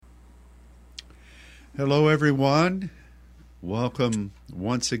Hello, everyone. Welcome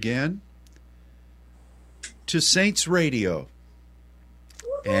once again to Saints Radio.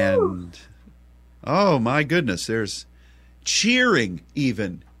 And, oh my goodness, there's cheering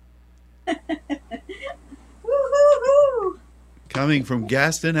even Woo-hoo-hoo! coming from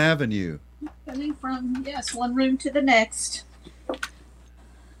Gaston Avenue. Coming from, yes, one room to the next.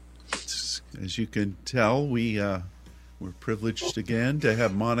 As you can tell, we're privileged again to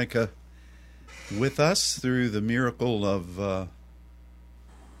have Monica with us through the miracle of the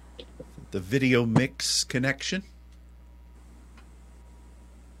video mix connection.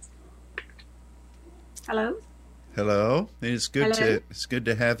 Hello. Hello. It's good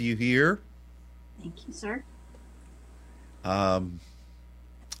to have you here. Thank you, sir. And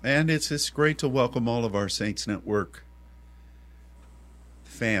it's great to welcome all of our Saints Network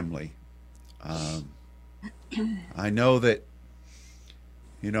family. I know that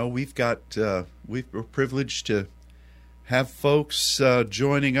we're privileged to have folks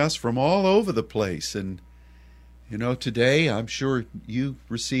joining us from all over the place, and today I'm sure you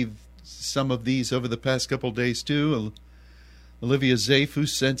received some of these over the past couple of days too. Olivia Zafu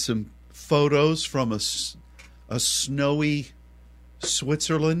sent some photos from a snowy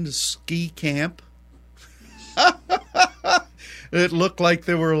Switzerland ski camp. It looked like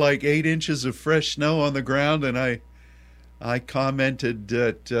there were like 8 inches of fresh snow on the ground, and I commented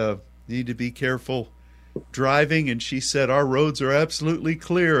that need to be careful driving, and she said our roads are absolutely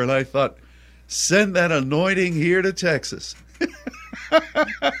clear, and I thought, send that anointing here to Texas.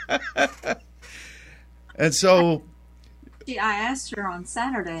 And so I asked her on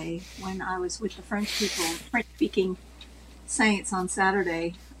Saturday when I was with the French-speaking saints on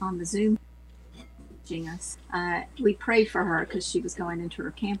Saturday on the Zoom. Us. We prayed for her because she was going into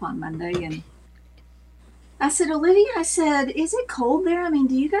her camp on Monday, and I said, Olivia, is it cold there? I mean,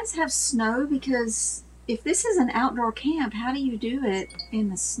 do you guys have snow? Because if this is an outdoor camp, how do you do it in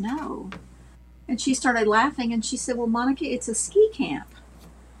the snow? And she started laughing, and she said, well, Monica, it's a ski camp.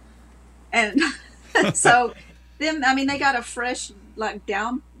 And so they got a fresh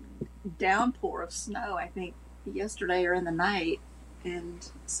downpour of snow, I think, yesterday or in the night. And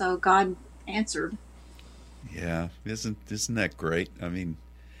so God answered. Yeah, isn't that great? I mean,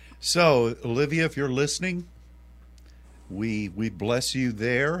 so Olivia, if you're listening, we bless you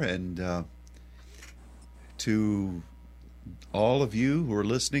there, and to all of you who are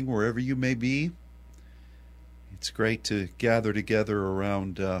listening, wherever you may be, it's great to gather together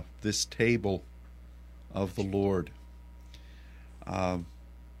around this table of the Lord.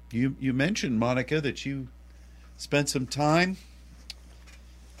 You mentioned, Monica, that you spent some time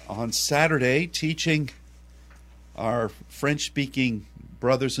on Saturday teaching our French-speaking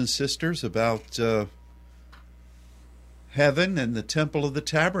brothers and sisters about heaven and the Temple of the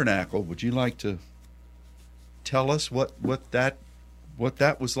Tabernacle. Would you like to tell us what that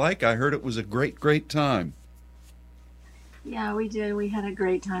was like? I heard it was a great time. Yeah, we did. We had a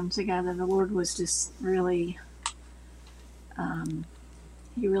great time together. The Lord was just really,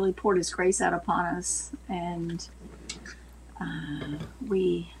 He really poured His grace out upon us, and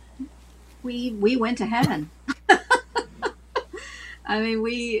we went to heaven. I mean,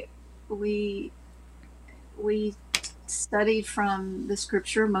 we studied from the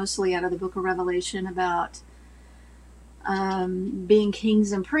scripture, mostly out of the book of Revelation, about being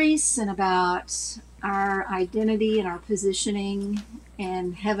kings and priests, and about our identity and our positioning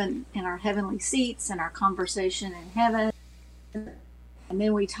in heaven, in our heavenly seats, and our conversation in heaven. And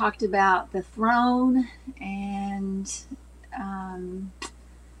then we talked about the throne, and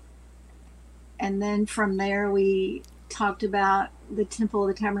then from there we talked about the Temple of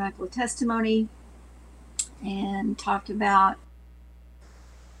the Tabernacle of Testimony, and talked about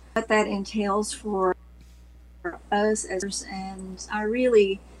what that entails for us as, and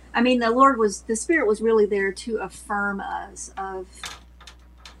the Spirit was really there to affirm us of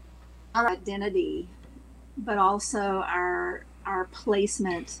our identity, but also our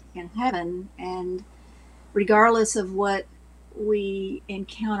placement in heaven. And regardless of what we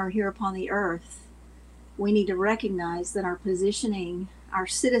encounter here upon the earth, we need to recognize that our positioning, our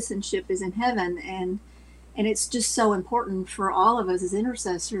citizenship is in heaven, and it's just so important for all of us as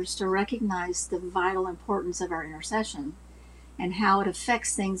intercessors to recognize the vital importance of our intercession and how it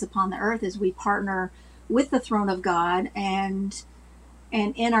affects things upon the earth as we partner with the throne of God and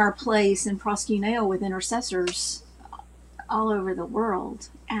in our place in proskuneo with intercessors all over the world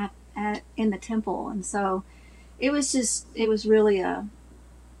in the temple. And so it was really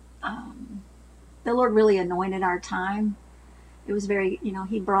the Lord really anointed our time. It was very,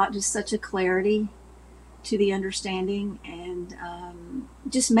 He brought just such a clarity to the understanding, and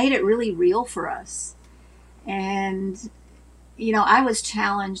just made it really real for us. And, I was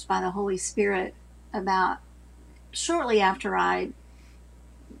challenged by the Holy Spirit about shortly after I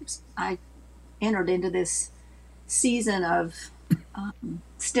entered into this season of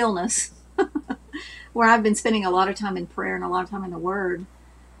stillness where I've been spending a lot of time in prayer and a lot of time in the Word,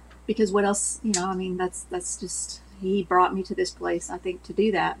 because what else, that's just, He brought me to this place, I think, to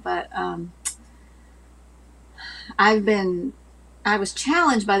do that. But I was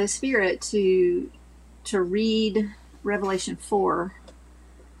challenged by the Spirit to read Revelation 4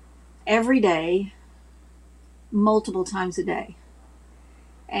 every day, multiple times a day.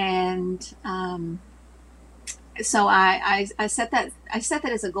 And so I set that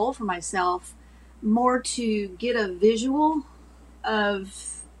as a goal for myself, more to get a visual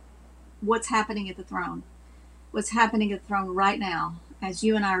of what's happening at the throne, right now, as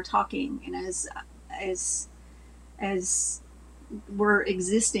you and I are talking, and as we're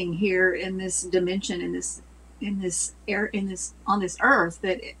existing here in this dimension, in this on this earth,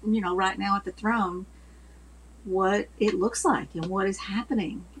 that right now at the throne, what it looks like and what is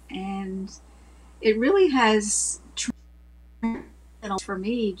happening. And it really has for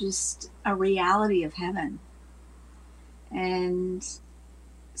me just a reality of heaven. And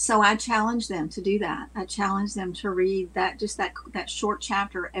so I challenge them to do that. I challenge them to read that short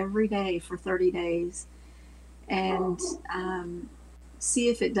chapter every day for 30 days, and see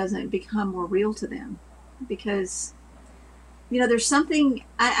if it doesn't become more real to them. Because there's something,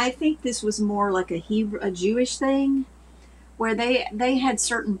 I think this was more like a Jewish thing, where they had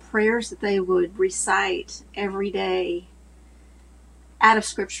certain prayers that they would recite every day out of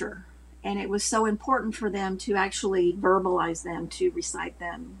Scripture. And it was so important for them to actually verbalize them, to recite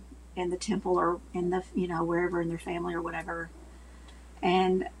them in the temple or in the, wherever in their family or whatever.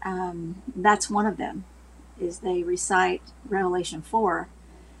 And that's one of them, is they recite Revelation 4.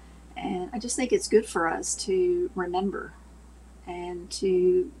 And I just think it's good for us to remember and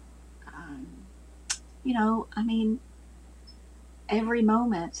to, every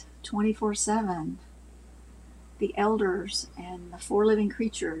moment, 24/7, the elders and the four living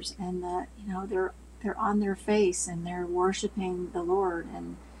creatures, and they're on their face and they're worshiping the Lord.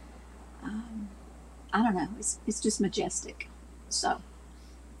 And I don't know, it's just majestic. So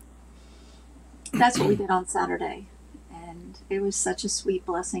that's what we did on Saturday, and it was such a sweet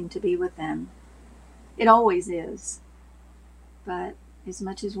blessing to be with them. It always is. But as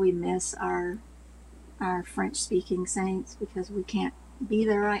much as we miss our French speaking saints, because we can't be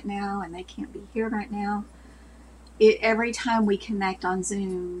there right now and they can't be here right now, every time we connect on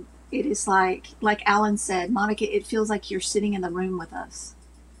Zoom, it is like Alan said, Monica, it feels like you're sitting in the room with us.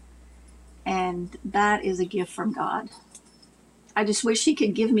 And that is a gift from God. I just wish He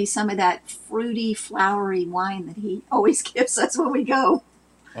could give me some of that fruity, flowery wine that He always gives us when we go.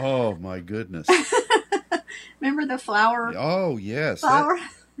 Oh, my goodness. Remember the flower? Oh, yes. Flower?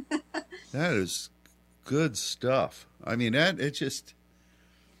 That is good stuff. I mean, that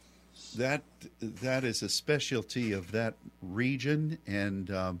is a specialty of that region,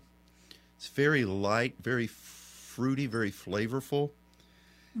 and it's very light, very fruity, very flavorful.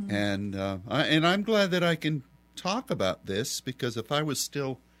 Mm. And I'm glad that I can talk about this, because if I was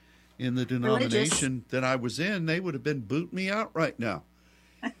still in the denomination that I was in, they would have been booting me out right now.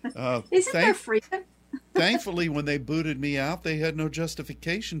 Isn't there freedom? Thankfully, when they booted me out, they had no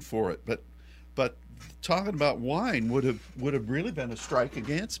justification for it. But talking about wine would have really been a strike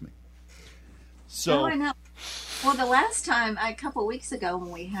against me. So, I know. Well, the last time, a couple of weeks ago,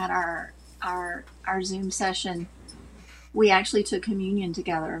 when we had our Zoom session, we actually took communion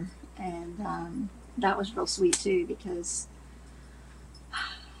together, and that was real sweet too, because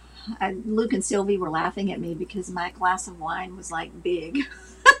Luke and Sylvie were laughing at me because my glass of wine was like big.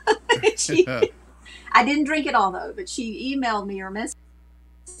 I didn't drink it all though, but she emailed me or messaged,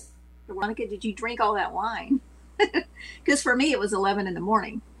 Monica, did you drink all that wine? Because for me it was 11 in the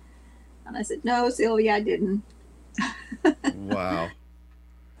morning. And I said, no, Sylvia, I didn't. Wow.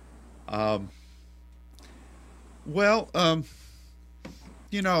 I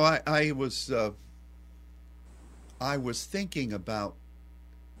was thinking about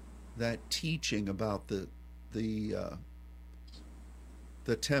that teaching about the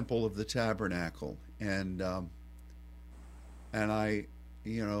temple of the tabernacle, and I,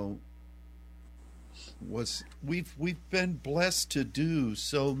 we've been blessed to do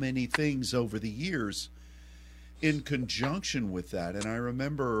so many things over the years in conjunction with that. And I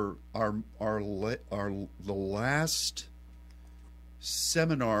remember the last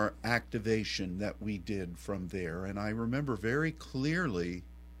seminar activation that we did from there, and I remember very clearly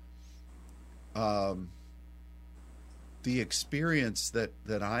the experience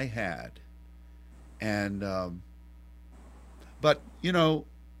that I had, And but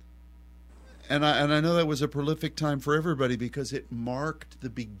and I know that was a prolific time for everybody because it marked the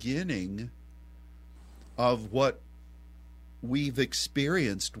beginning of what we've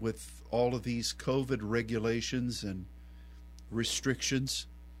experienced with all of these COVID regulations and restrictions.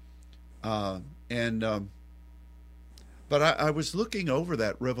 But I was looking over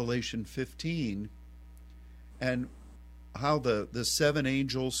that Revelation 15 and how the seven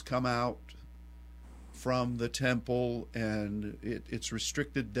angels come out from the temple, and it's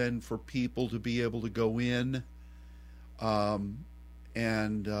restricted then for people to be able to go in. But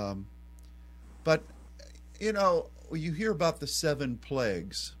you hear about the seven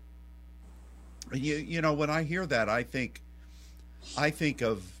plagues. When I hear that, I think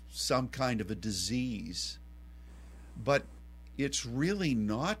of some kind of a disease, but it's really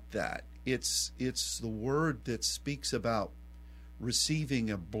not that. It's the word that speaks about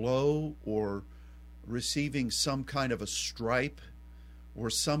receiving a blow or receiving some kind of a stripe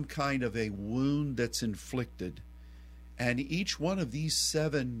or some kind of a wound that's inflicted. And each one of these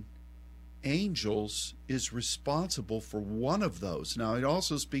seven angels is responsible for one of those. Now, it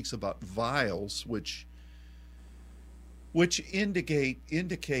also speaks about vials, which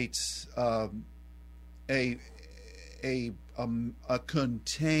indicates a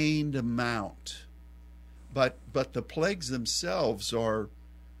contained amount. But the plagues themselves are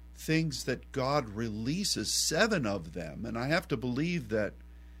things that God releases, 7 of them, and I have to believe that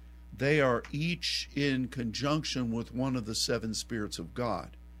they are each in conjunction with one of the 7 spirits of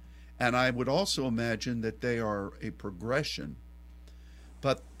God. And I would also imagine that they are a progression.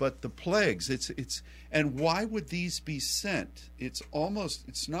 But the plagues, and why would these be sent? It's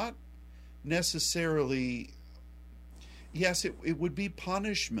not necessarily, yes, it would be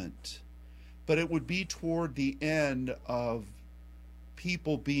punishment, but it would be toward the end of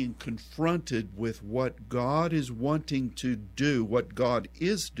people being confronted with what God is wanting to do, what God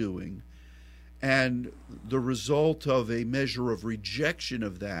is doing, and the result of a measure of rejection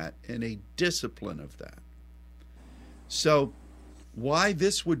of that and a discipline of that. So why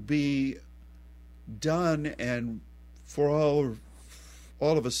this would be done, and for all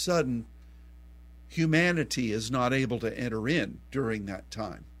of a sudden humanity is not able to enter in during that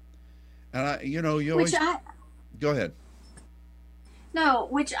time. And you always go ahead. No,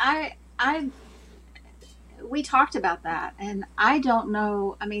 we talked about that, and I don't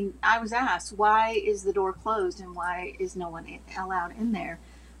know. I mean, I was asked, why is the door closed and why is no one allowed in there?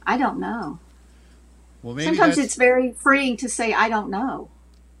 I don't know. Well, maybe sometimes it's very freeing to say, I don't know.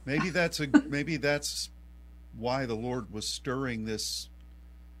 Maybe that's why the Lord was stirring this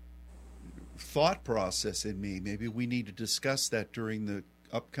thought process in me. Maybe we need to discuss that during the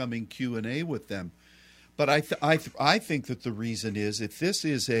upcoming Q&A with them. But I think that the reason is, if this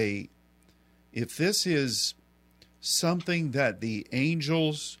is something that the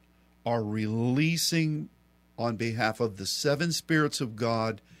angels are releasing on behalf of the 7 spirits of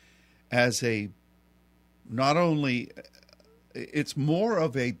God, as not only, it's more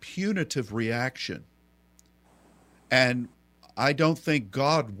of a punitive reaction. And I don't think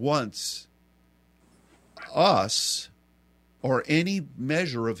God wants us or any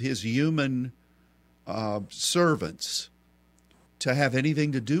measure of his human servants to have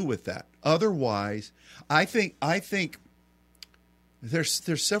anything to do with that. Otherwise, I think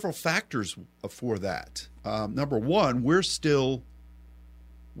there's several factors for that. Number one, we're still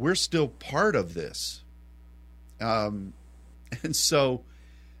part of this, and so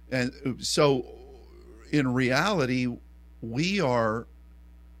in reality, we're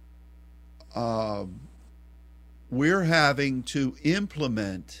having to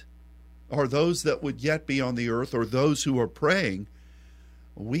implement, or those that would yet be on the earth, or those who are praying,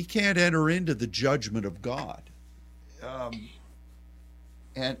 we can't enter into the judgment of God.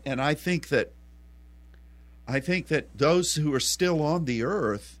 And I think that those who are still on the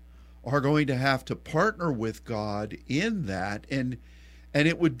earth are going to have to partner with God in that, and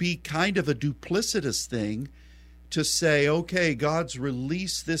it would be kind of a duplicitous thing to say, okay, God's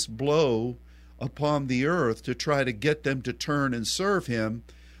released this blow upon the earth to try to get them to turn and serve him,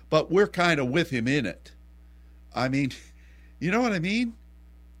 but we're kind of with him in it. I mean, you know what I mean?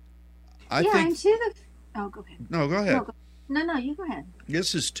 Oh, go ahead. No, go ahead. No, you go ahead.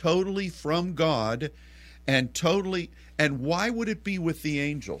 This is totally from God, and why would it be with the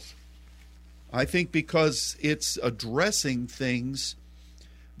angels? I think because it's addressing things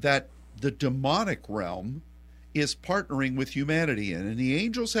that the demonic realm is partnering with humanity in, and the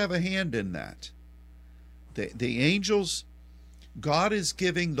angels have a hand in that. The angels, God is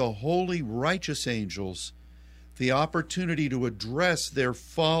giving the holy, righteous angels the opportunity to address their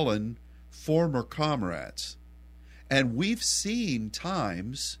fallen former comrades. And we've seen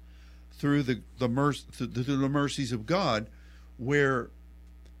times through the mercies of God where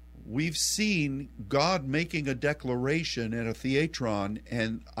we've seen God making a declaration at a theatron,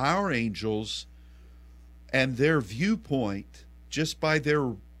 and our angels and their viewpoint, just by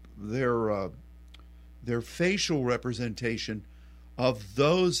their facial representation of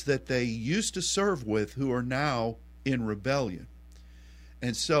those that they used to serve with who are now in rebellion.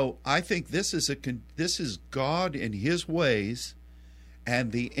 And so I think this is God in his ways,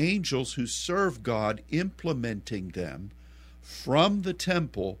 and the angels who serve God implementing them from the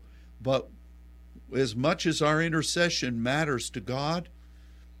temple. But as much as our intercession matters to God,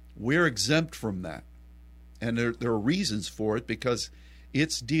 we're exempt from that. And there are reasons for it, because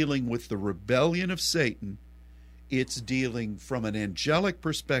it's dealing with the rebellion of Satan. It's dealing from an angelic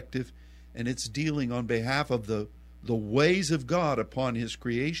perspective, and it's dealing on behalf of the ways of God upon his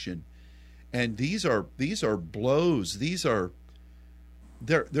creation. And these are blows. They're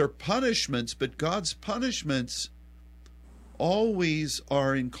punishments, but God's punishments always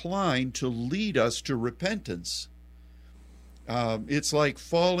are inclined to lead us to repentance. It's like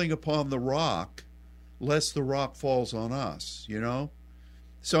falling upon the rock, lest the rock falls on us, you know?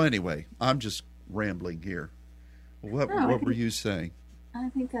 So anyway, I'm just rambling here. What were you saying? I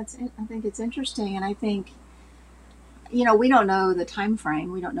think it's interesting, and I think, we don't know the time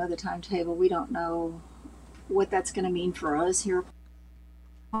frame, we don't know the timetable, we don't know what that's going to mean for us here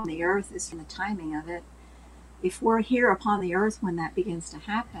on the earth, is in the timing of it. If we're here upon the earth when that begins to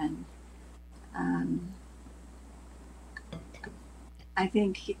happen, I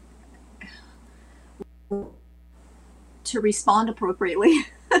think to respond appropriately,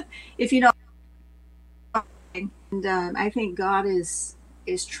 if you know. And I think God is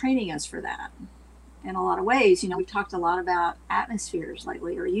training us for that in a lot of ways. We've talked a lot about atmospheres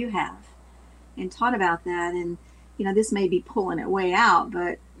lately, or you have, and taught about that. And this may be pulling it way out,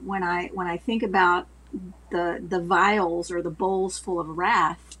 but when I think about the vials or the bowls full of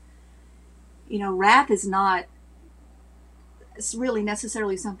wrath, wrath is not really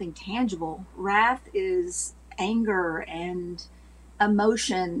necessarily something tangible. Wrath is anger and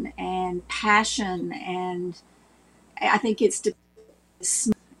emotion and passion, and I think it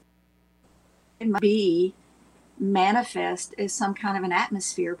might be manifest as some kind of an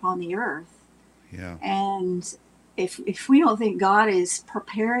atmosphere upon the earth. Yeah. And if we don't think God is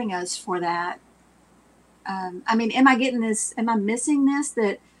preparing us for that, am I getting this? Am I missing this?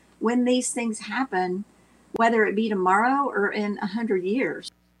 That when these things happen, whether it be tomorrow or in 100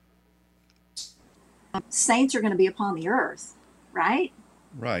 years, saints are going to be upon the earth, right?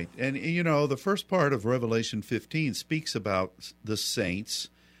 Right. And, the first part of Revelation 15 speaks about the saints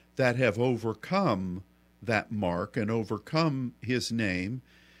that have overcome that mark and overcome his name,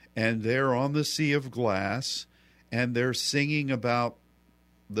 and they're on the sea of glass, and they're singing about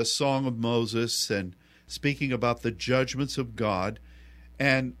the song of Moses and speaking about the judgments of God.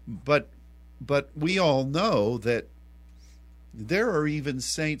 But we all know that there are even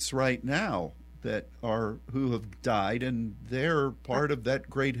saints right now who have died, and they're part of that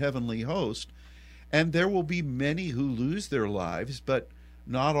great heavenly host. And there will be many who lose their lives, but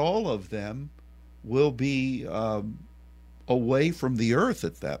not all of them will be away from the earth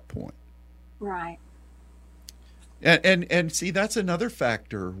at that point. Right. And see, that's another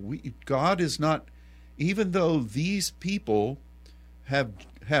factor. God is not, even though these people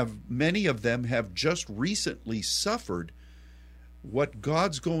have many of them have just recently suffered, what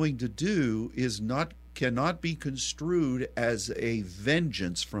God's going to do cannot be construed as a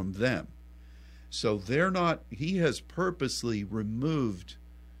vengeance from them. So he has purposely removed.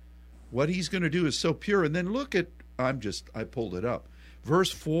 What he's going to do is so pure. And then look at, I pulled it up.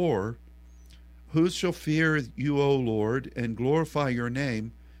 Verse 4, who shall fear you, O Lord, and glorify your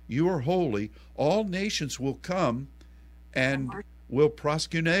name? You are holy. All nations will come and will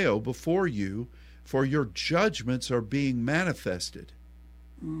proskuneo before you, for your judgments are being manifested.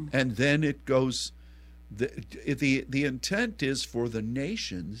 And then it goes, the intent is for the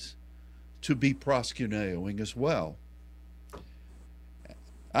nations to be proskuneoing as well.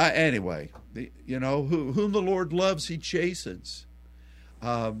 Anyway, whom the Lord loves, he chastens.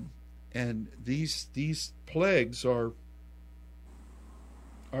 And these plagues are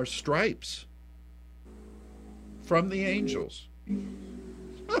stripes from the angels.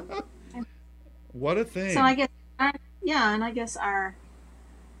 What a thing. So I guess our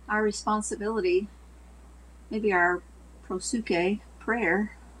responsibility, maybe our prosuke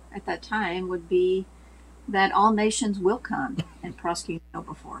prayer at that time, would be that all nations will come and prosecute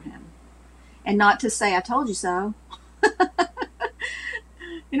before him. And not to say, I told you so.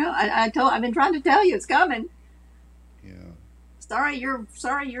 I've been trying to tell you it's coming. Yeah. Sorry,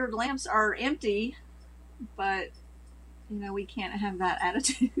 your lamps are empty, but we can't have that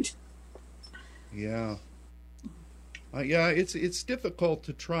attitude. Yeah. Yeah, it's difficult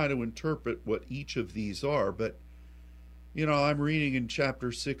to try to interpret what each of these are, but I'm reading in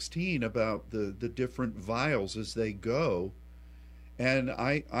chapter 16 about the different vials as they go, and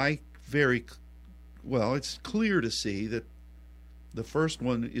I very well, it's clear to see that the first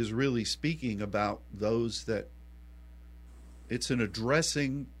one is really speaking about those that it's an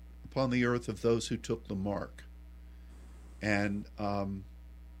addressing upon the earth of those who took the mark, and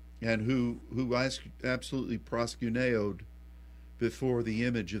who absolutely proskuneoed before the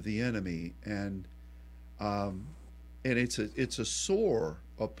image of the enemy, and it's a sore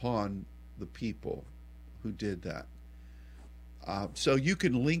upon the people who did that. So you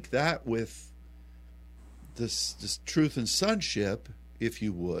can link that with this truth and sonship, if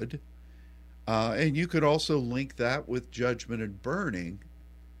you would, and you could also link that with judgment and burning.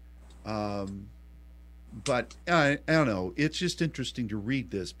 But I don't know. It's just interesting to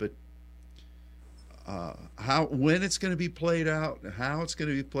read this, but when it's going to be played out, how it's going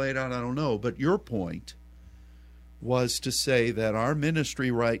to be played out, I don't know. But your point was to say that our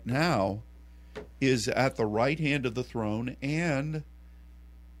ministry right now is at the right hand of the throne and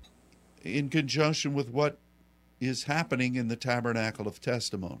in conjunction with what is happening in the tabernacle of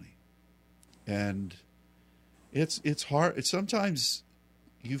testimony. And it's hard. Sometimes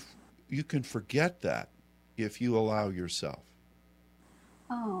you can forget that if you allow yourself.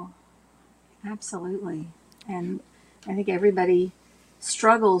 Oh, absolutely. And I think everybody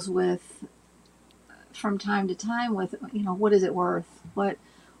struggles with, from time to time, with, what is it worth? What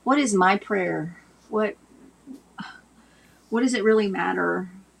is my prayer? What does it really matter?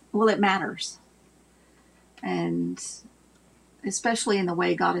 Well, it matters. And especially in the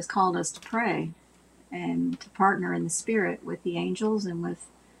way God has called us to pray and to partner in the Spirit with the angels and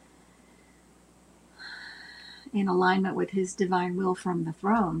in alignment with His divine will from the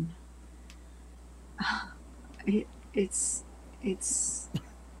throne. It's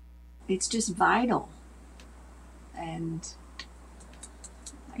just vital. And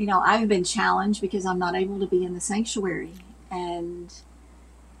I've been challenged because I'm not able to be in the sanctuary, and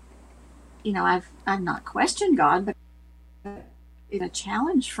I've not questioned God, but it's a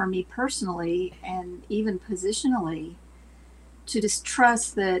challenge for me personally and even positionally to just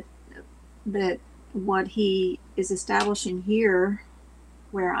trust that what He is establishing here,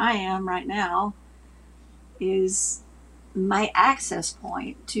 where I am right now, is my access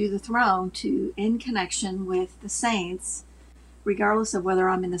point to the throne, in connection with the saints, regardless of whether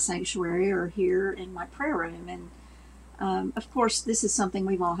I'm in the sanctuary or here in my prayer room. And of course, this is something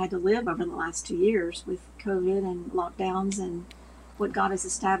we've all had to live over the last 2 years with COVID and lockdowns and what God has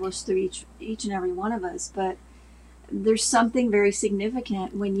established through each and every one of us. But there's something very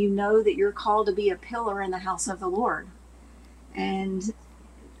significant when you know that you're called to be a pillar in the house of the Lord. And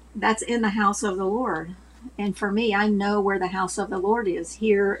that's in the house of the Lord. And for me, I know where the house of the Lord is,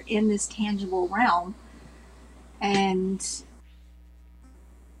 here in this tangible realm. And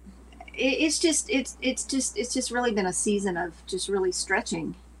it's just really been a season of just really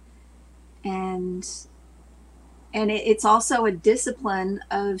stretching. And it's also a discipline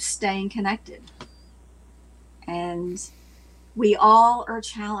of staying connected. And we all are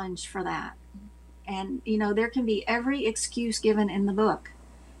challenged for that. And, there can be every excuse given in the book.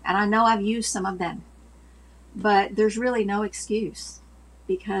 And I know I've used some of them. But there's really no excuse,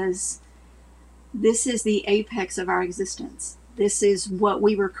 because this is the apex of our existence. This is what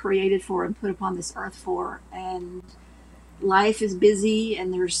we were created for and put upon this earth for. And life is busy,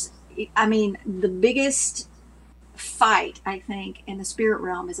 and the biggest fight, I think, in the spirit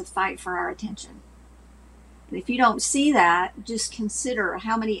realm is a fight for our attention. And if you don't see that, just consider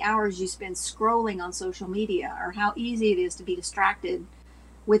how many hours you spend scrolling on social media, or how easy it is to be distracted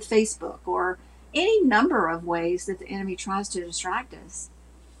with Facebook, or any number of ways that the enemy tries to distract us.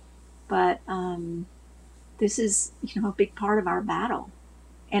 But this is, a big part of our battle,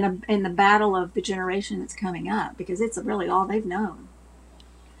 and the battle of the generation that's coming up, because it's really all they've known.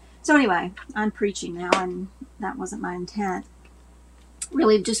 So anyway, I'm preaching now, and that wasn't my intent.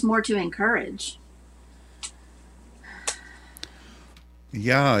 Really, just more to encourage.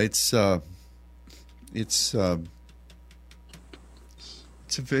 Yeah, it's a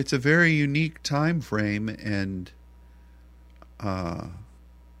very unique time frame, and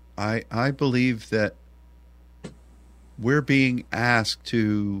I believe that we're being asked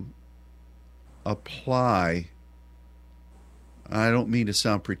to apply. I don't mean to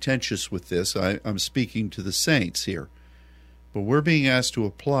sound pretentious with this. I'm speaking to the saints here. but we're being asked to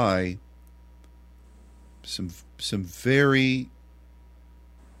apply some very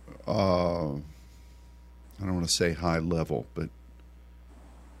I don't want to say high level, but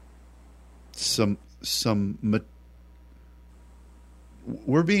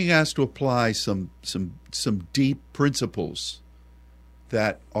we're being asked to apply some deep principles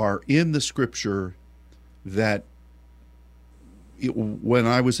that are in the Scripture that when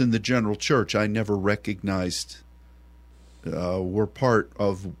I was in the general church, I never recognized were part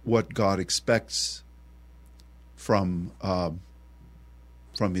of what God expects from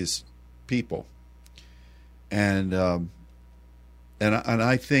His people, and I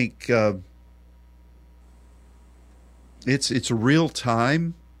think it's a real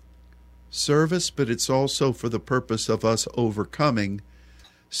time service, but it's also for the purpose of us overcoming,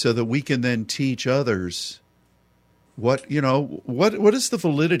 so that we can then teach others what is the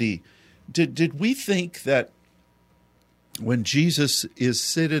validity. Did we think that when Jesus is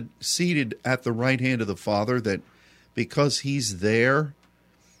seated at the right hand of the Father, that because He's there,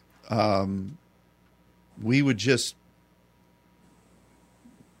 we would just,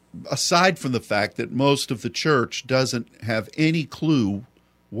 aside from the fact that most of the church doesn't have any clue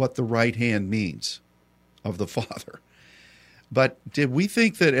what the right hand means of the Father. But did we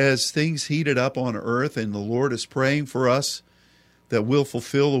think that as things heated up on earth and the Lord is praying for us, that we'll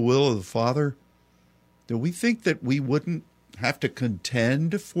fulfill the will of the Father? Do we think that we wouldn't have to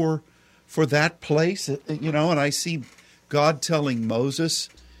contend for that place? And I see God telling Moses,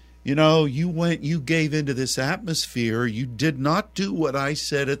 you gave into this atmosphere. You did not do what I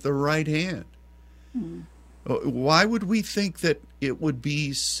said at the right hand. Why would we think that it would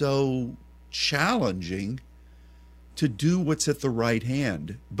be so challenging to do what's at the right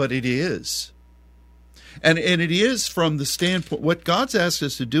hand? But it is. And it is from the standpoint, what God's asked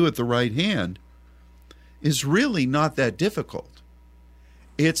us to do at the right hand is really not that difficult.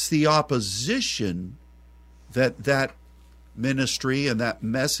 It's the opposition that ministry and that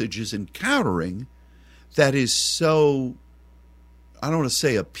message is encountering that is so, I don't want to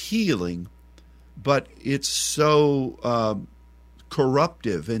say appealing, but it's so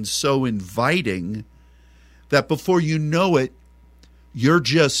corruptive and so inviting that before you know it, you're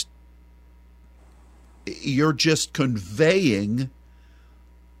just conveying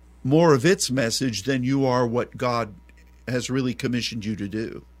more of its message than you are what God has really commissioned you to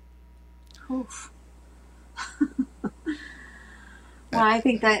do. Oof. Well, I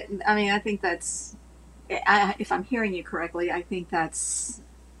think that's, if I'm hearing you correctly, I think that's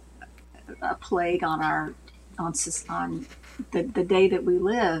a plague on the day that we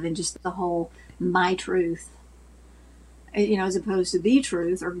live, and just the whole my truth, as opposed to the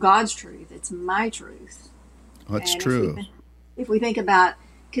truth or God's truth. It's my truth. That's true. If we think about,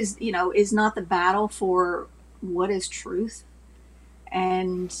 because, is not the battle for what is truth?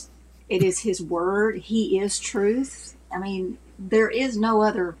 And it is His word. He is truth. There is no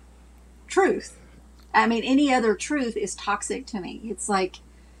other truth. Any other truth is toxic to me. It's like,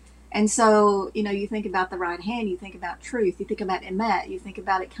 and so, you think about the right hand, you think about truth, you think about emet, you think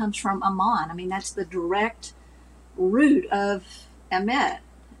about it comes from Aman. That's the direct root of emet.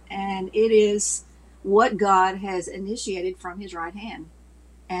 And it is what God has initiated from His right hand.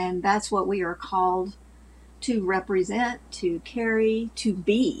 And that's what we are called to represent, to carry, to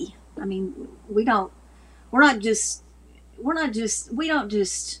be. We don't just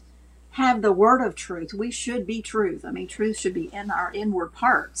have the word of truth. We should be truth. Truth should be in our inward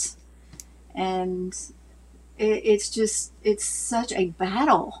parts. And it's such a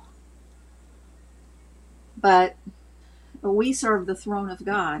battle. But we serve the throne of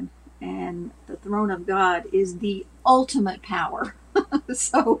God, and the throne of God is the ultimate power.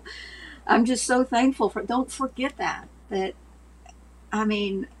 So I'm just so thankful don't forget that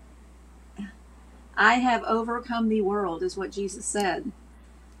I have overcome the world, is what Jesus said.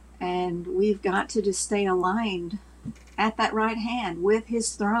 And we've got to just stay aligned at that right hand with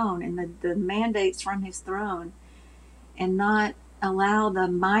His throne and the mandates from His throne, and not allow the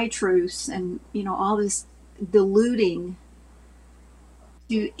my truths and, all this diluting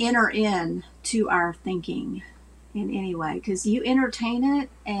to enter in to our thinking in any way. Because you entertain it,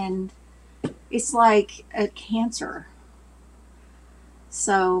 and it's like a cancer.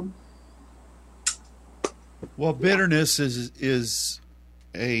 So, well, bitterness is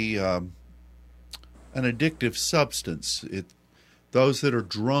an addictive substance. Those that are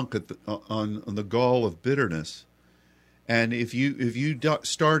drunk on the gall of bitterness, and if you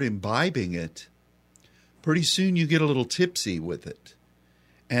start imbibing it, pretty soon you get a little tipsy with it,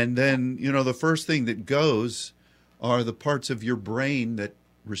 and then the first thing that goes are the parts of your brain that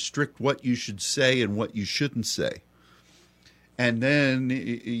restrict what you should say and what you shouldn't say. and then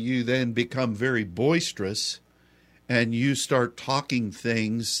you then become very boisterous, and you start talking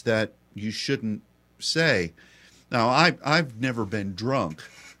things that you shouldn't say. Now, I've never been drunk,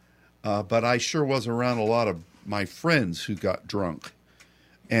 but I sure was around a lot of my friends who got drunk,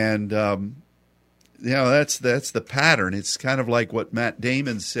 and that's the pattern. It's kind of like what Matt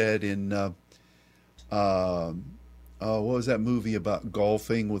Damon said in what was that movie about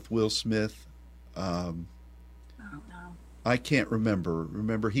golfing with Will Smith? I don't know. I can't remember.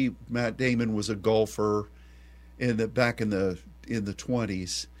 Remember, Matt Damon was a golfer back in the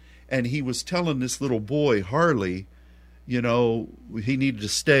 20s, and he was telling this little boy Harley, he needed to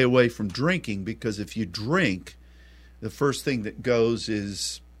stay away from drinking, because if you drink, the first thing that goes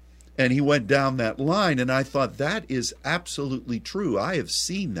is, and he went down that line, and I thought that is absolutely true. I have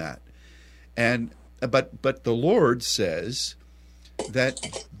seen that, but the Lord says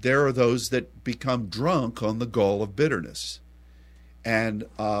that there are those that become drunk on the gall of bitterness, and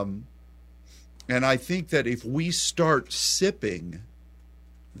I think that if we start sipping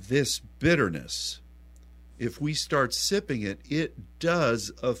this bitterness, if we start sipping it, it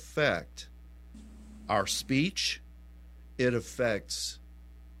does affect our speech. It affects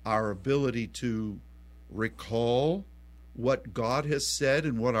our ability to recall what God has said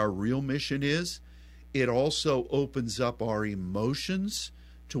and what our real mission is. It also opens up our emotions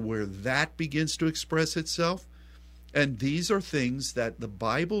to where that begins to express itself. And these are things that the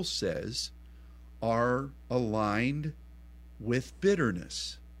Bible says are aligned with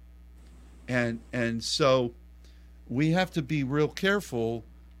bitterness. And so we have to be real careful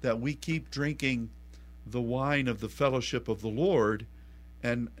that we keep drinking the wine of the fellowship of the Lord,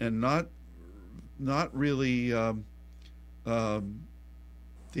 and not really the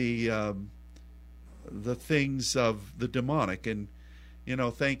things of the demonic. And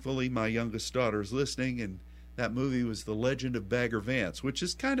thankfully my youngest daughter is listening, and that movie was The Legend of Bagger Vance, which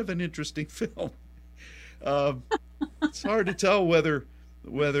is kind of an interesting film. It's hard to tell whether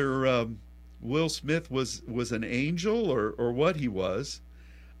Will Smith was an angel or what he was,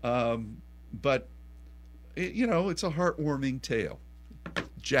 but it's a heartwarming tale.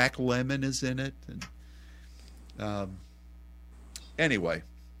 Jack Lemmon is in it, and anyway,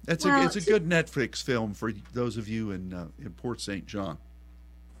 it's a good Netflix film for those of you in Port St. John.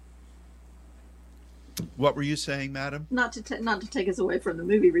 What were you saying, madam? Not to take us away from the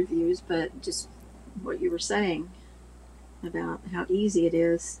movie reviews, but just what you were saying about how easy it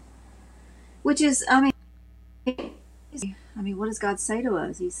is. Which is, what does God say to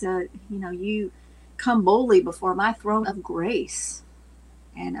us? He said, you come boldly before my throne of grace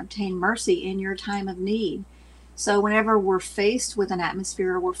and obtain mercy in your time of need. So whenever we're faced with an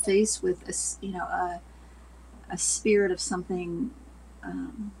atmosphere, we're faced with a spirit of something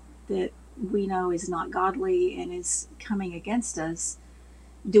that we know is not godly and is coming against us,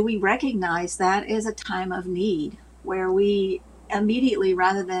 do we recognize that as a time of need, where we immediately,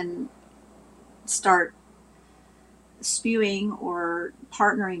 rather than start spewing or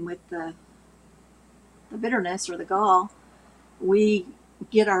partnering with the bitterness or the gall, we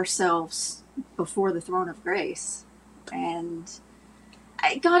get ourselves before the throne of grace? And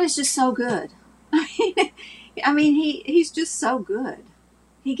God is just so good. He's just so good.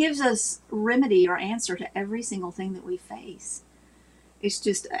 He gives us remedy or answer to every single thing that we face. It's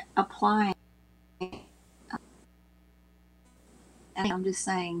just applying. And I'm just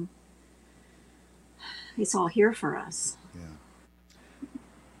saying, it's all here for us. Yeah.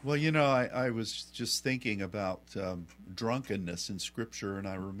 Well, I was just thinking about drunkenness in Scripture, and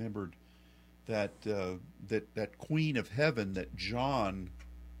I remembered that that Queen of Heaven that John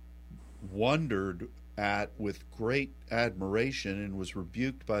wondered at with great admiration and was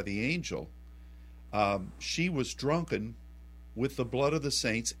rebuked by the angel. She was drunken with the blood of the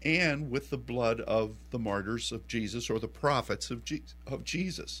saints and with the blood of the martyrs of Jesus, or the prophets of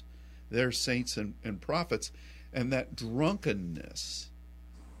Jesus. They're saints and prophets. And that drunkenness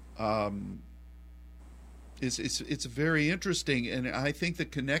it's very interesting. And I think the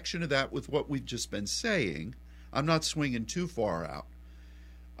connection of that with what we've just been saying, I'm not swinging too far out.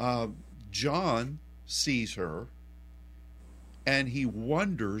 John sees her, and he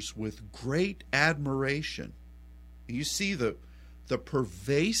wonders with great admiration. You see the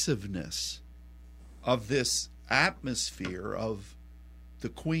pervasiveness of this atmosphere of the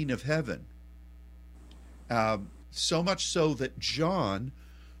Queen of Heaven. So much so that John,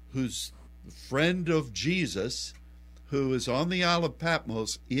 who's the friend of Jesus, who is on the Isle of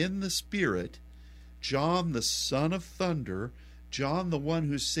Patmos in the Spirit, John the son of thunder, John the one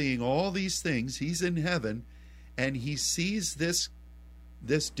who's seeing all these things, he's in heaven, and he sees this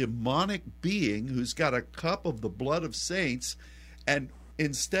this demonic being who's got a cup of the blood of saints, and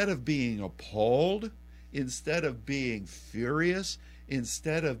instead of being appalled, instead of being furious,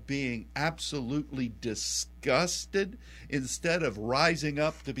 instead of being absolutely disgusted, instead of rising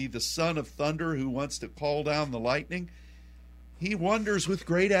up to be the son of thunder who wants to call down the lightning, he wonders with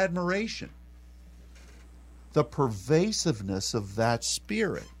great admiration the pervasiveness of that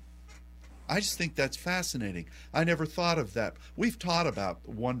spirit. I just think that's fascinating. I never thought of that. We've taught about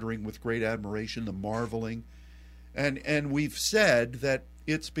wondering with great admiration, the marveling, and we've said that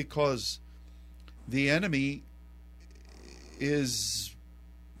it's because the enemy is,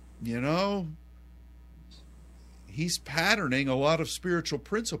 he's patterning a lot of spiritual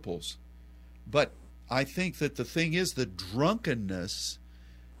principles. But I think that the thing is the drunkenness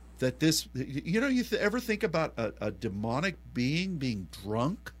that this, you ever think about a demonic being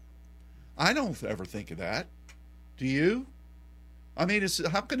drunk? I don't ever think of that. Do you? I mean,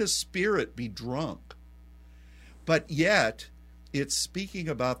 how can a spirit be drunk? But yet, it's speaking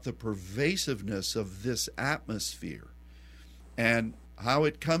about the pervasiveness of this atmosphere and how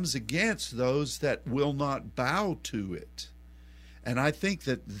it comes against those that will not bow to it. And I think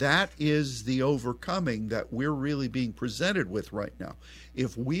that that is the overcoming that we're really being presented with right now.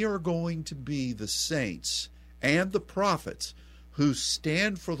 If we are going to be the saints and the prophets who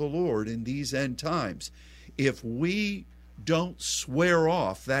stand for the Lord in these end times, if we don't swear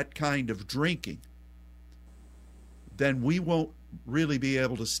off that kind of drinking, then we won't really be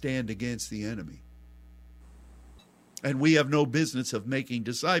able to stand against the enemy. And we have no business of making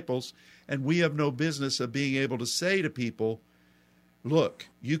disciples, and we have no business of being able to say to people, look,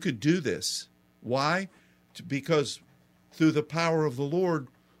 you could do this. Why? Because through the power of the Lord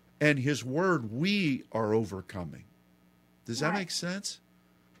and His Word, we are overcoming. Does that make sense?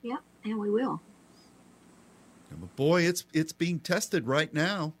 Yeah, and we will. Boy, it's being tested right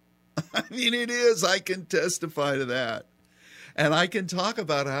now. I mean, it is. I can testify to that. And I can talk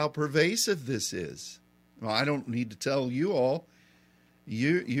about how pervasive this is. Well, I don't need to tell you all.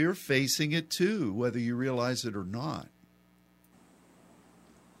 You're facing it too, whether you realize it or not.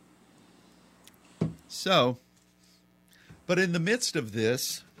 So, but in the midst of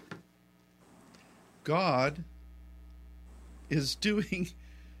this, God is doing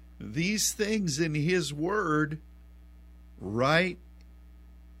these things in His Word right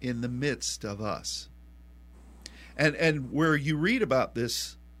in the midst of us. And where you read about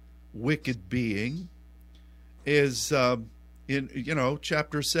this wicked being is in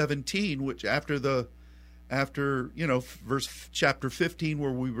chapter 17, which after verse chapter 15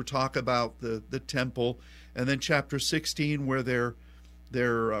 where we were talking about the temple, and then chapter 16 where they're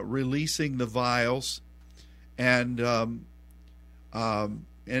releasing the vials, and in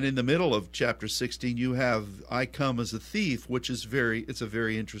the middle of chapter 16 you have I come as a thief, which is it's a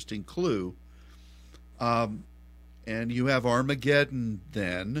very interesting clue. And you have Armageddon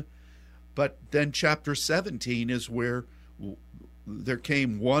then, but then chapter 17 is where there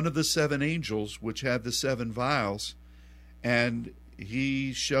came one of the seven angels which had the seven vials, and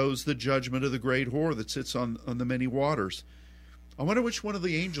he shows the judgment of the great whore that sits on the many waters. I wonder which one of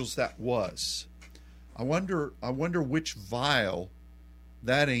the angels that was. I wonder which vial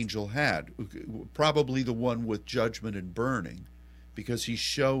that angel had. Probably the one with judgment and burning, because he's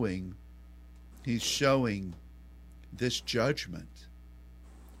showing this judgment.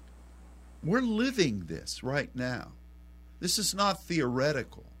 We're living this right now. This is not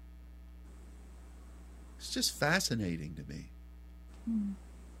theoretical. It's just fascinating to me.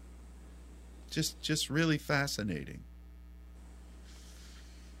 Just really fascinating.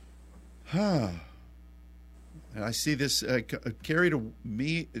 And I see this carried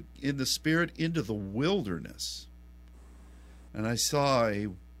me in the spirit into the wilderness. And I saw a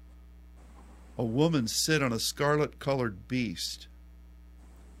woman sit on a scarlet-colored beast,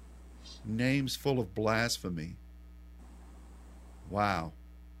 names full of blasphemy. Wow.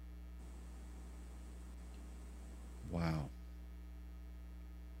 Wow.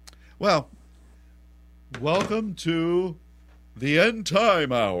 Well, welcome to the End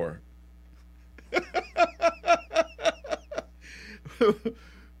Time Hour.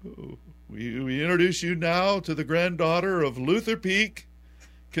 We introduce you now to the granddaughter of Luther Peake,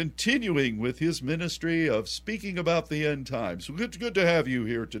 continuing with his ministry of speaking about the end times. Good to have you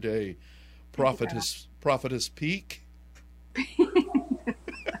here today, Prophetess Peake. Speaking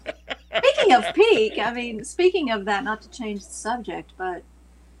of Peake, speaking of that, not to change the subject, but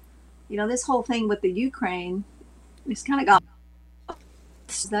this whole thing with the Ukraine, it's kind of got.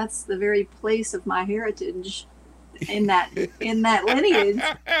 That's the very place of my heritage in that lineage,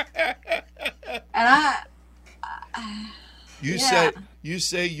 and You Yeah.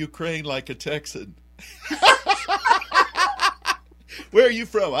 say Ukraine like a Texan. Where are you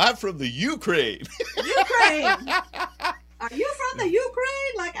from? I'm from the Ukraine. Ukraine. Are you from the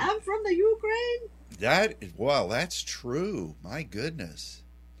Ukraine? Like I'm from the Ukraine? That's true. My goodness.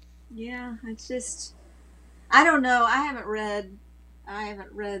 Yeah, it's just I don't know. I haven't read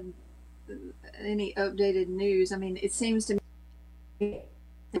any updated news. I mean, it seems to me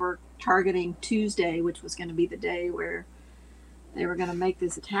they were targeting Tuesday, which was going to be the day where they were going to make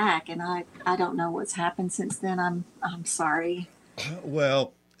this attack, and I don't know what's happened since then. I'm sorry.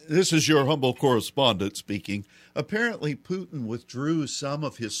 Well, this is your humble correspondent speaking. Apparently, Putin withdrew some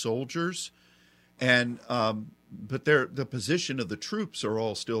of his soldiers, and but the position of the troops are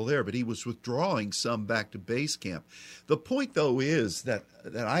all still there. But he was withdrawing some back to base camp. The point, though, is that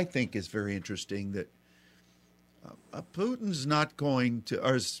I think is very interesting that Putin's not going to,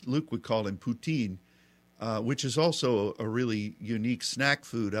 or as Luke would call him, poutine, which is also a really unique snack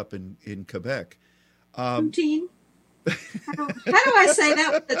food up in Quebec. Poutine. How do I say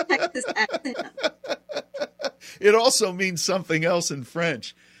that with the Texas accent? It also means something else in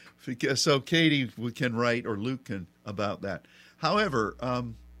French. So Katie can write, or Luke can, about that. However,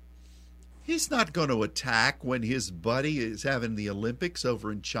 he's not going to attack when his buddy is having the Olympics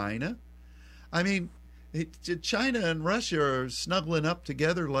over in China. I mean, China and Russia are snuggling up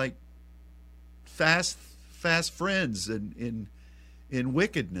together like fast friends in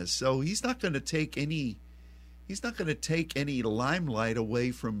wickedness. So he's not going to take any limelight away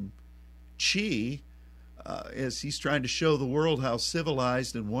from Xi as he's trying to show the world how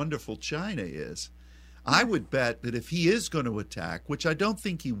civilized and wonderful China is. I would bet that if he is going to attack, which I don't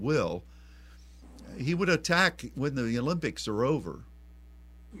think he will, he would attack when the Olympics are over.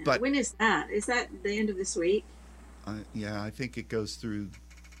 Yeah, But when is that? Is that the end of this week? I think it goes through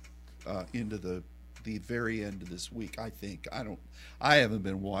into the very end of this week. I think I haven't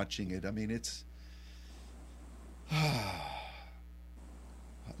been watching it. I mean, it's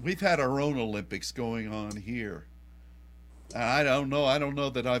we've had our own Olympics going on here. I don't know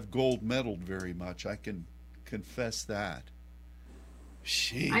that I've gold medaled very much. I can confess that.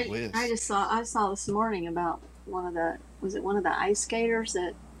 Gee whiz. I saw this morning about one of the ice skaters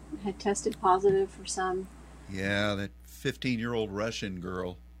that had tested positive for some. Yeah, that 15-year-old Russian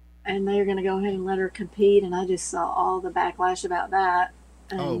girl. And they're going to go ahead and let her compete, and I just saw all the backlash about that.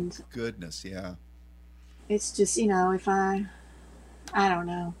 And oh goodness, yeah. It's just, if I don't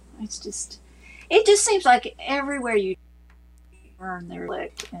know. It just seems like everywhere you turn, they're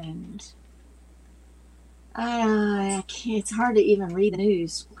licked, and I can't, it's hard to even read the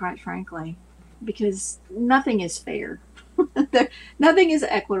news, quite frankly, because nothing is fair. Nothing is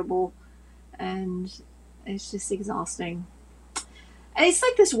equitable, and it's just exhausting. And it's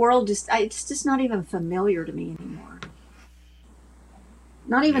like this world it's just not even familiar to me anymore.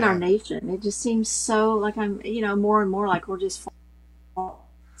 Not even our Yeah. nation. It just seems so like I'm, more and more like we're just.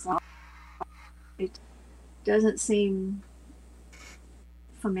 It doesn't seem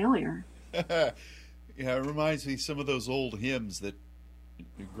familiar. Yeah, it reminds me of some of those old hymns that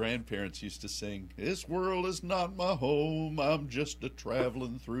your grandparents used to sing. This world is not my home, I'm just a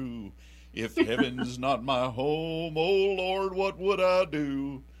traveling through. If heaven's not my home, oh Lord, what would I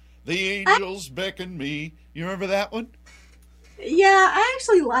do? The angels beckon me. You remember that one? Yeah, I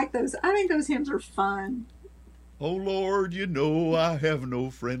actually like those. I think those hymns are fun. Oh Lord, you know I have no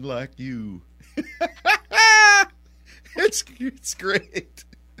friend like you. It's great.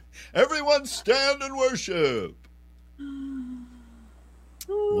 Everyone stand and worship.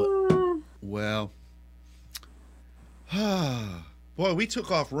 Well, boy, we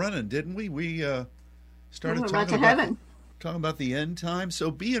took off running, didn't we? We started Went right talking to heaven. about the end time.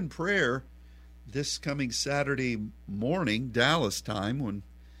 So be in prayer this coming Saturday morning, Dallas time, when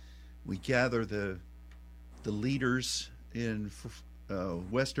we gather the leaders in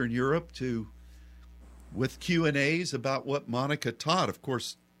Western Europe with Q&As about what Monica taught. Of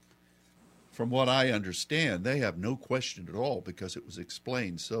course, from what I understand, they have no question at all because it was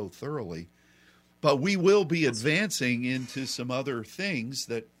explained so thoroughly. But we will be advancing into some other things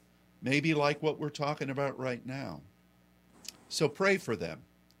that maybe like what we're talking about right now. So pray for them.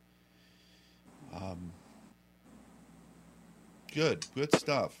 Good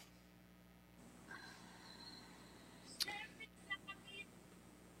stuff.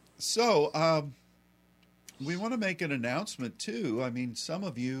 So we want to make an announcement too. I mean, some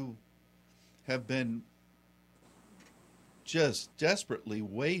of you have been just desperately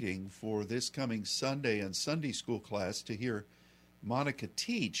waiting for this coming Sunday and Sunday school class to hear Monica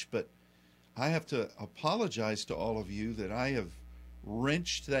teach, but I have to apologize to all of you that I have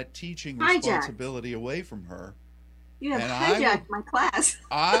wrenched that teaching responsibility away from her, You have And hijacked my class.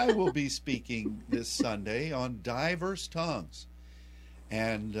 I will be speaking this Sunday on diverse tongues.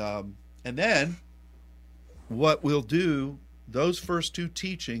 And then what we'll do, those first two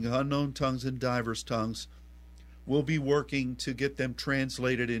teaching, unknown tongues and diverse tongues, we'll be working to get them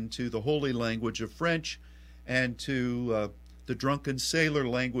translated into the holy language of French and to the drunken sailor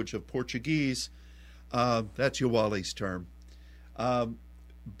language of Portuguese. That's Yawali's term.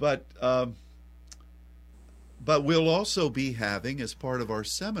 But we'll also be having, as part of our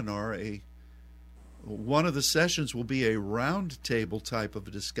seminar, one of the sessions will be a round table type of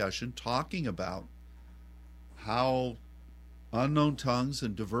a discussion talking about how unknown tongues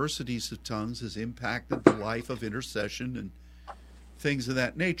and diversities of tongues has impacted the life of intercession and things of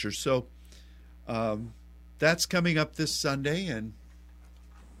that nature. So that's coming up this Sunday, and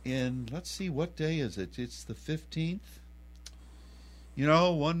let's see, what day is it? It's the 15th.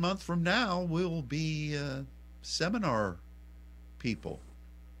 1 month from now, we'll be seminar people.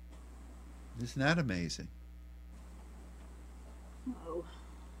 Isn't that amazing? Oh.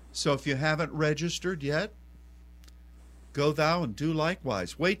 So if you haven't registered yet, go thou and do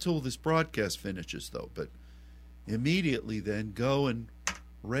likewise. Wait till this broadcast finishes, though, but immediately then go and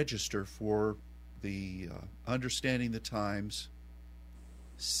register for the Understanding the Times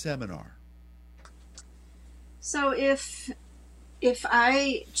seminar. So if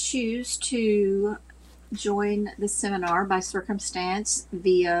I choose to join the seminar by circumstance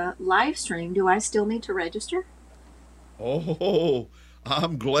via live stream, do I still need to register? Oh,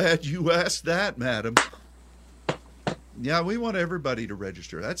 I'm glad you asked that, madam. Yeah, we want everybody to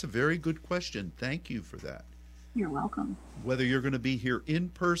register. That's a very good question. Thank you for that. You're welcome. Whether you're going to be here in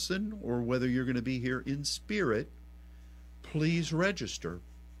person or whether you're going to be here in spirit, please register.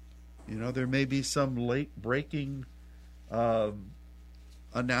 There may be some late breaking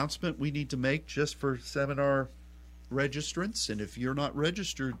announcement we need to make just for seminar registrants, and if you're not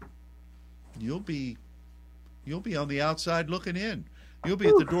registered, you'll be on the outside looking in. You'll be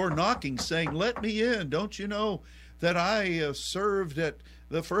at the door knocking, saying, "Let me in. Don't you know that I served at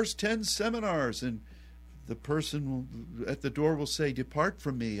the first 10 seminars?" And the person at the door will say, "Depart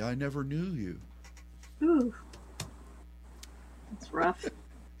from me. I never knew you." Ooh, that's rough.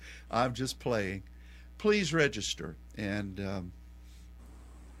 I'm just playing. Please register, and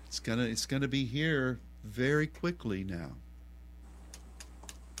it's gonna be here very quickly now.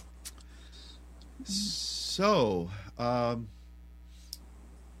 So,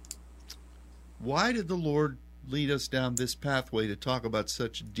 why did the Lord lead us down this pathway to talk about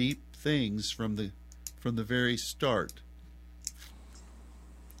such deep things from the very start?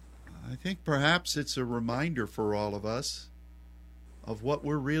 I think perhaps it's a reminder for all of us of what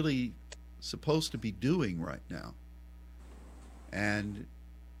we're really supposed to be doing right now. And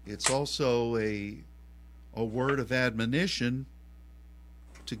it's also a word of admonition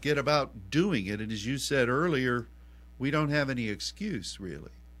to get about doing it. And as you said earlier, we don't have any excuse,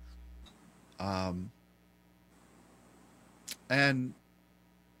 really. And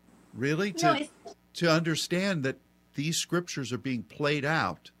really to understand that these scriptures are being played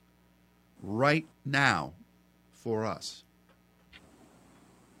out right now for us.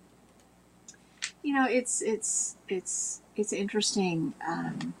 It's interesting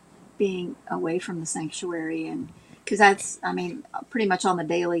being away from the sanctuary, and because pretty much on the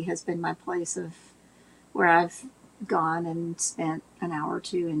daily has been my place of where I've gone and spent an hour or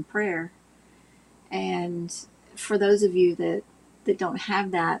two in prayer. And for those of you that don't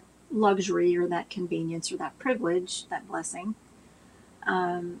have that luxury or that convenience or that privilege, that blessing,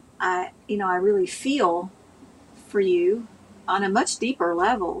 I really feel for you on a much deeper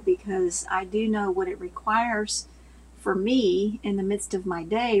level, because I do know what it requires for me in the midst of my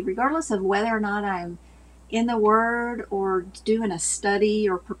day, regardless of whether or not I'm in the Word or doing a study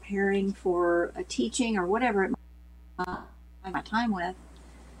or preparing for a teaching or whatever it might be my time with.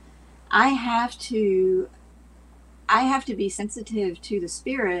 I have to be sensitive to the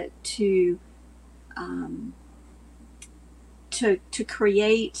Spirit to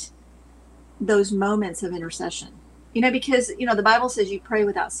create those moments of intercession. Because the Bible says you pray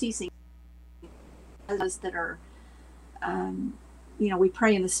without ceasing. Those that are, we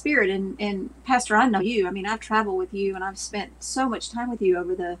pray in the Spirit. And Pastor, I know you. I've traveled with you, and I've spent so much time with you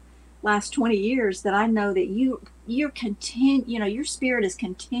over the last 20 years that I know that your spirit is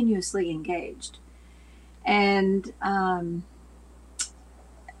continuously engaged. And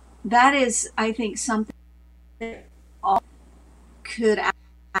that is, I think, something that all could act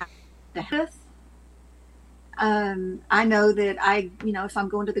with. I know that if I'm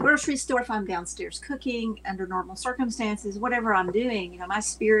going to the grocery store, if I'm downstairs cooking under normal circumstances, whatever I'm doing, my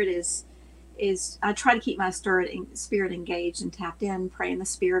spirit is is I try to keep my spirit engaged and tapped in, pray in the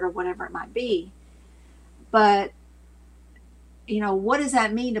spirit or whatever it might be. But, what does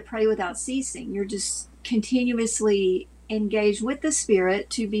that mean to pray without ceasing? You're just continuously engaged with the spirit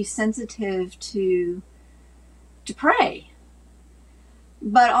to be sensitive to pray.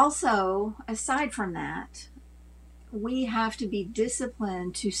 But also, aside from that, we have to be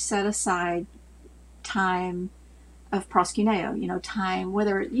disciplined to set aside time of proskuneo, time,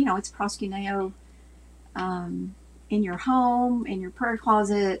 whether, it's proskuneo in your home, in your prayer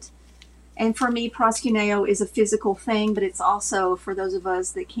closet. And for me, proskuneo is a physical thing, but it's also, for those of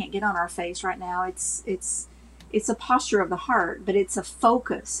us that can't get on our face right now, it's a posture of the heart, but it's a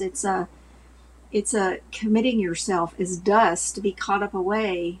focus. It's a committing yourself as dust to be caught up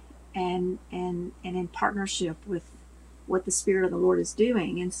away and in partnership with what the Spirit of the Lord is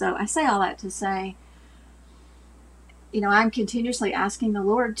doing. And so I say all that to say, I'm continuously asking the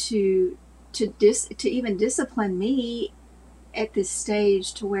Lord to even discipline me at this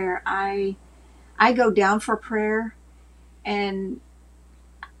stage to where I go down for prayer and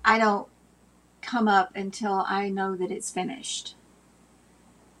I don't come up until I know that it's finished.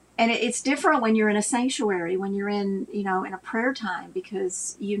 And it's different when you're in a sanctuary, when you're in a prayer time,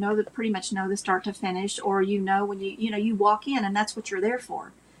 because pretty much know the start to finish, or when you walk in and that's what you're there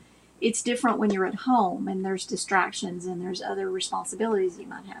for. It's different when you're at home and there's distractions and there's other responsibilities you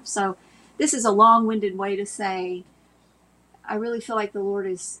might have. So this is a long-winded way to say, I really feel like the Lord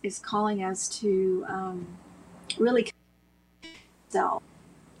is calling us to really self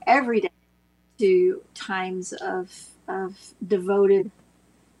every day to times of devoted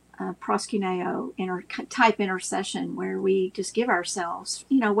proskuneo type intercession, where we just give ourselves,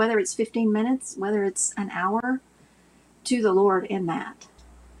 whether it's 15 minutes, whether it's an hour, to the Lord in that.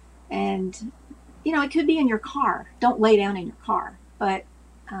 And, it could be in your car. Don't lay down in your car, but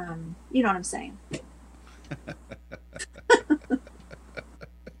you know what I'm saying.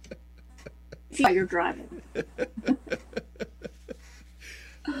 While you're driving.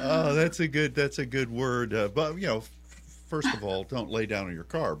 Oh, that's a good word. But first of all, don't lay down in your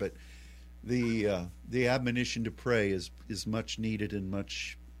car. But the admonition to pray is much needed and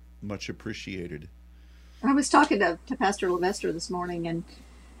much appreciated. I was talking to Pastor Levester this morning,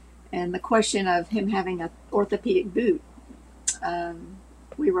 and the question of him having an orthopedic boot.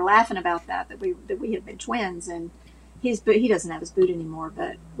 We were laughing about that we had been twins, and his boot, he doesn't have his boot anymore,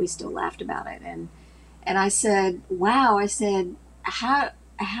 but we still laughed about it. And I said, wow,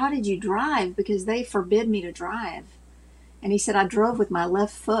 how did you drive? Because they forbid me to drive. And he said, I drove with my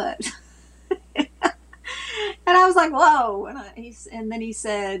left foot. And I was like, whoa. And then he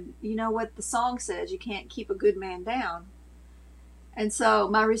said, you know what the song says, you can't keep a good man down. And so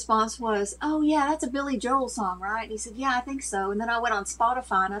my response was, oh yeah, that's a Billy Joel song, right? And he said, yeah, I think so. And then I went on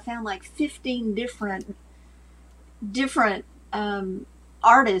Spotify and I found like 15 different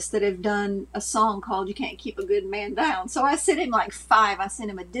artists that have done a song called You Can't Keep a Good Man Down. So I sent him like 5. I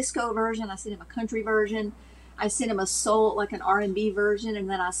sent him a disco version, I sent him a country version, I sent him a soul, like an R&B version, and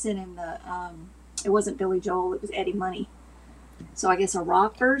then I sent him the it wasn't Billy Joel, it was Eddie Money, so I guess a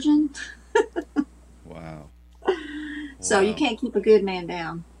rock version. Wow. So You Can't Keep a Good Man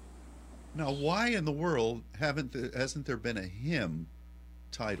Down. Now, why in the world hasn't there been a hymn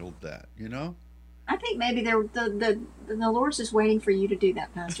titled that, I think maybe the Lord's just waiting for you to do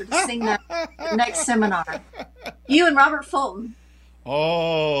that, Pastor, to sing that next seminar. You and Robert Fulton.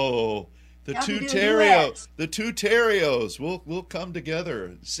 Oh, the two Terrios. We'll come together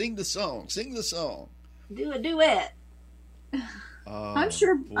and sing the song. Do a duet. I'm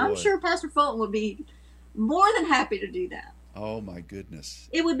sure Pastor Fulton would be more than happy to do that. Oh my goodness.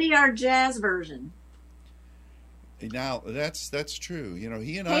 It would be our jazz version. Now that's true.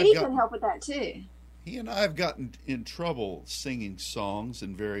 He and Katie can help with that too. He and I have gotten in trouble singing songs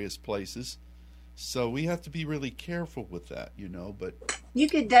in various places, so we have to be really careful with that, But you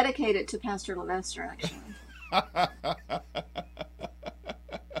could dedicate it to Pastor Levester, actually.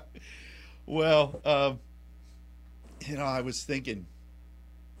 Well, I was thinking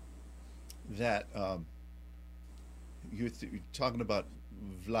that you're talking about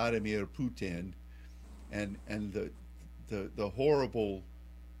Vladimir Putin and the horrible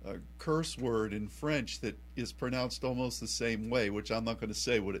curse word in French that is pronounced almost the same way, which I'm not going to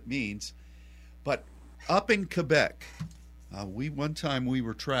say what it means. But up in Quebec, one time we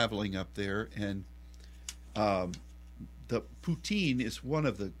were traveling up there, and the poutine is one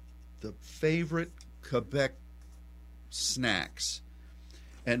of the favorite Quebec snacks.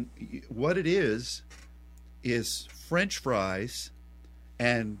 And what it is French fries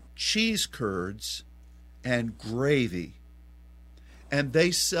and cheese curds and gravy. And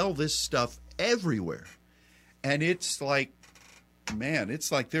they sell this stuff everywhere. And it's like, man,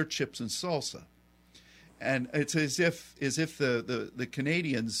 it's like they're chips and salsa. And it's as if the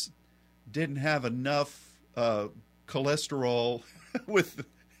Canadians didn't have enough cholesterol with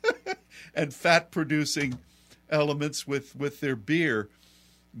and fat producing elements with their beer,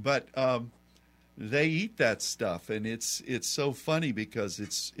 but they eat that stuff, and it's so funny because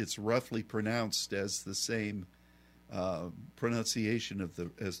it's roughly pronounced as the same pronunciation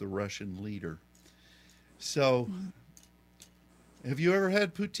as the Russian leader. So, have you ever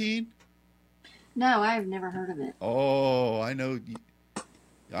had poutine? No, I've never heard of it. Oh, I know.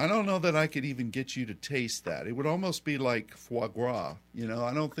 I don't know that I could even get you to taste that. It would almost be like foie gras. You know,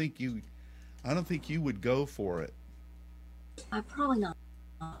 I don't think you would go for it. Probably not.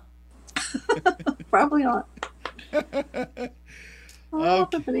 Probably not.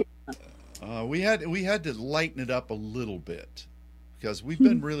 Okay. We had to lighten it up a little bit because we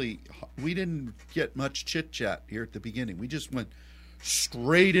didn't get much chit chat here at the beginning. We just went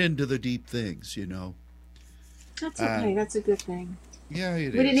straight into the deep things, you know. That's okay. That's a good thing. Yeah, it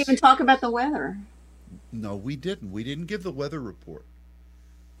is. We didn't even talk about the weather. No, we didn't. We didn't give the weather report.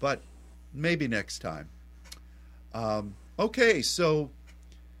 But maybe next time. Okay, so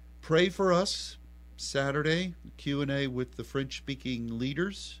pray for us Saturday, Q&A with the French-speaking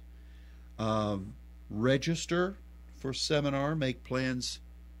leaders. Register for seminar. Make plans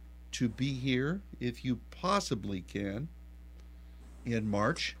to be here if you possibly can in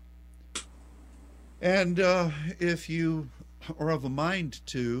March. And if you are of a mind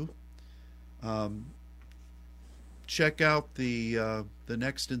to check out the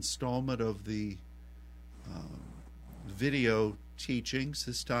next installment of the video teachings,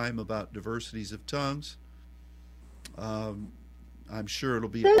 this time about diversities of tongues. I'm sure it'll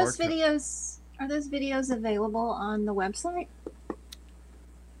be those videos. Are those videos available on the website?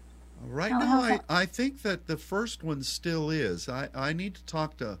 Right now, I think that the first one still is. I need to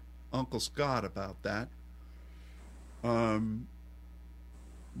talk to Uncle Scott about that. We're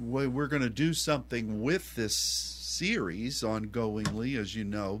going to do something with this series ongoingly, as you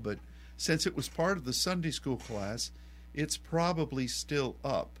know, but since it was part of the Sunday school class, it's probably still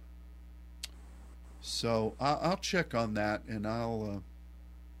up. So I'll check on that, and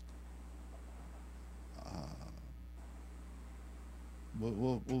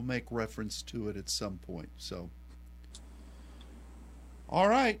we'll make reference to it at some point. So, all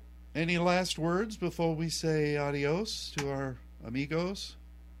right. Any last words before we say adios to our amigos?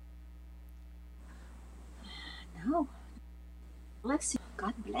 No. Bless you.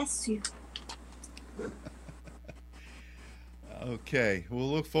 God bless you. Okay. We'll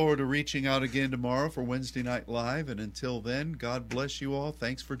look forward to reaching out again tomorrow for Wednesday Night Live. And until then, God bless you all.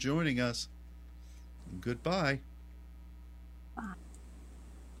 Thanks for joining us. Goodbye. Bye.